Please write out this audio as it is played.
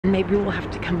then maybe we'll have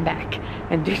to come back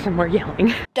and do some more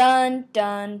yelling. Dun,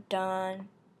 dun, dun.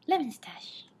 Lemon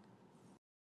stash.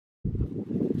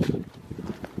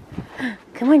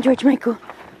 Come on, George Michael.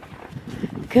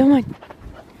 Come on.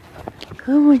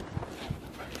 Come on.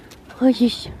 Oh,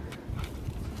 yes.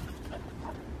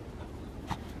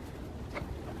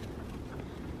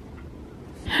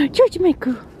 George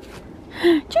Michael.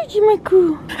 George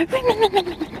Michael. Run, run, run, run, run,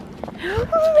 run. Oh,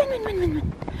 run, run, run, run,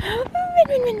 run. Oh,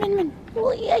 run, run, run, run, run.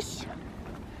 Oh, yes.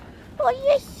 Oh,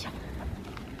 yes.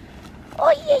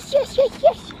 Oh, yes, yes, yes,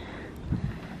 yes.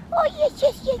 Oh, yes,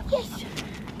 yes, yes, yes.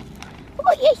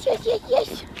 Oh, yes, yes, yes,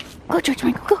 yes. Go, George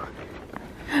Michael, go.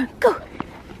 Go.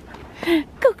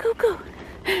 Go, go, go.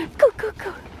 Go, go,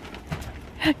 go.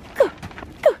 Go,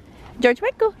 go. George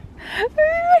Michael. Run,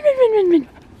 run, run, run, run.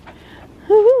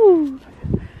 Ooh.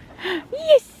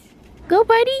 Yes. Go,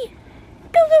 buddy.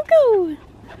 Go, go, go.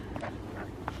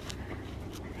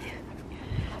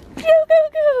 Go, go,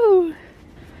 go.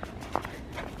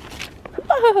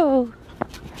 Whoa.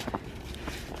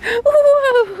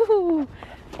 Whoa.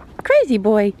 Crazy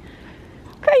boy.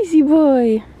 Crazy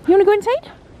boy. You want to go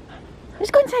inside?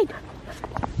 Let's go inside.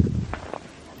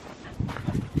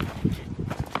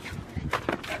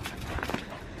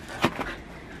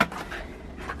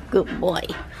 Good boy.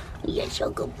 Yes, you're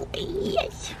a good boy.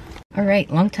 Yes.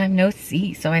 Alright, long time no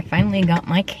see. So I finally got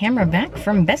my camera back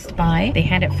from Best Buy. They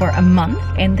had it for a month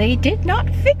and they did not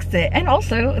fix it. And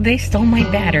also, they stole my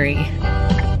battery.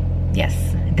 Yes,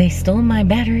 they stole my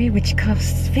battery, which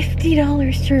costs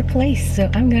 $50 to replace.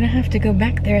 So I'm gonna have to go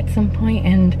back there at some point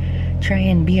and try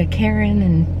and be a Karen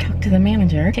and talk to the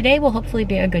manager. Today will hopefully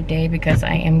be a good day because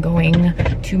I am going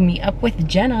to meet up with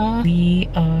Jenna. We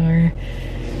are...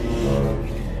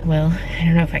 well, I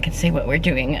don't know if I can say what we're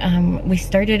doing. We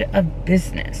started a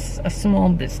business, a small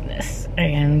business,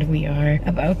 and we are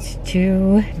about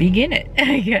to begin it,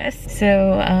 I guess.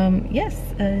 So, yes,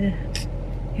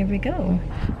 here we go.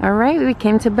 All right, we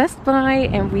came to Best Buy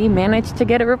and we managed to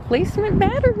get a replacement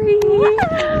battery.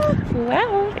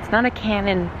 Wow. It's not a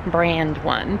Canon brand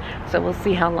one, so we'll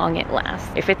see how long it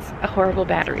lasts. If it's a horrible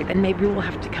battery, then maybe we'll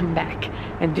have to come back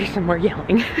and do some more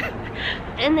yelling.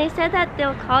 And they said that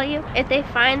they'll call you if they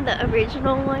find the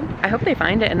original one. I hope they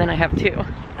find it and then I have two.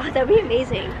 Oh, that'd be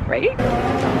amazing. Right?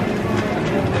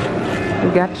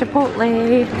 We got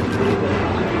Chipotle.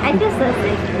 I feel so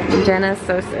sick. Jenna's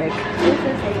so sick. I'm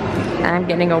so sick. I'm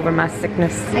getting over my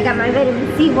sickness. I got my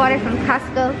vitamin C water from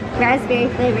Costco. Raspberry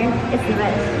flavor. It's the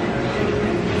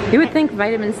best. You would think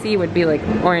vitamin C would be like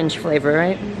orange flavor,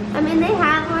 right? I mean, they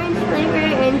have orange flavor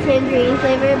and tangerine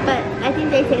flavor, but I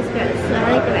think they taste gross, so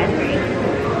I like the raspberry.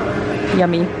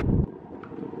 Yummy.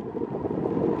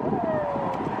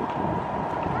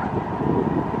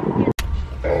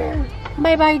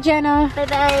 Bye-bye, Jenna.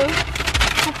 Bye-bye.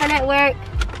 Have fun at work.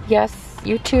 Yes,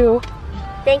 you too.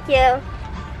 Thank you.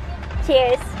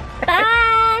 Cheers.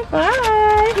 Bye.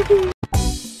 Bye.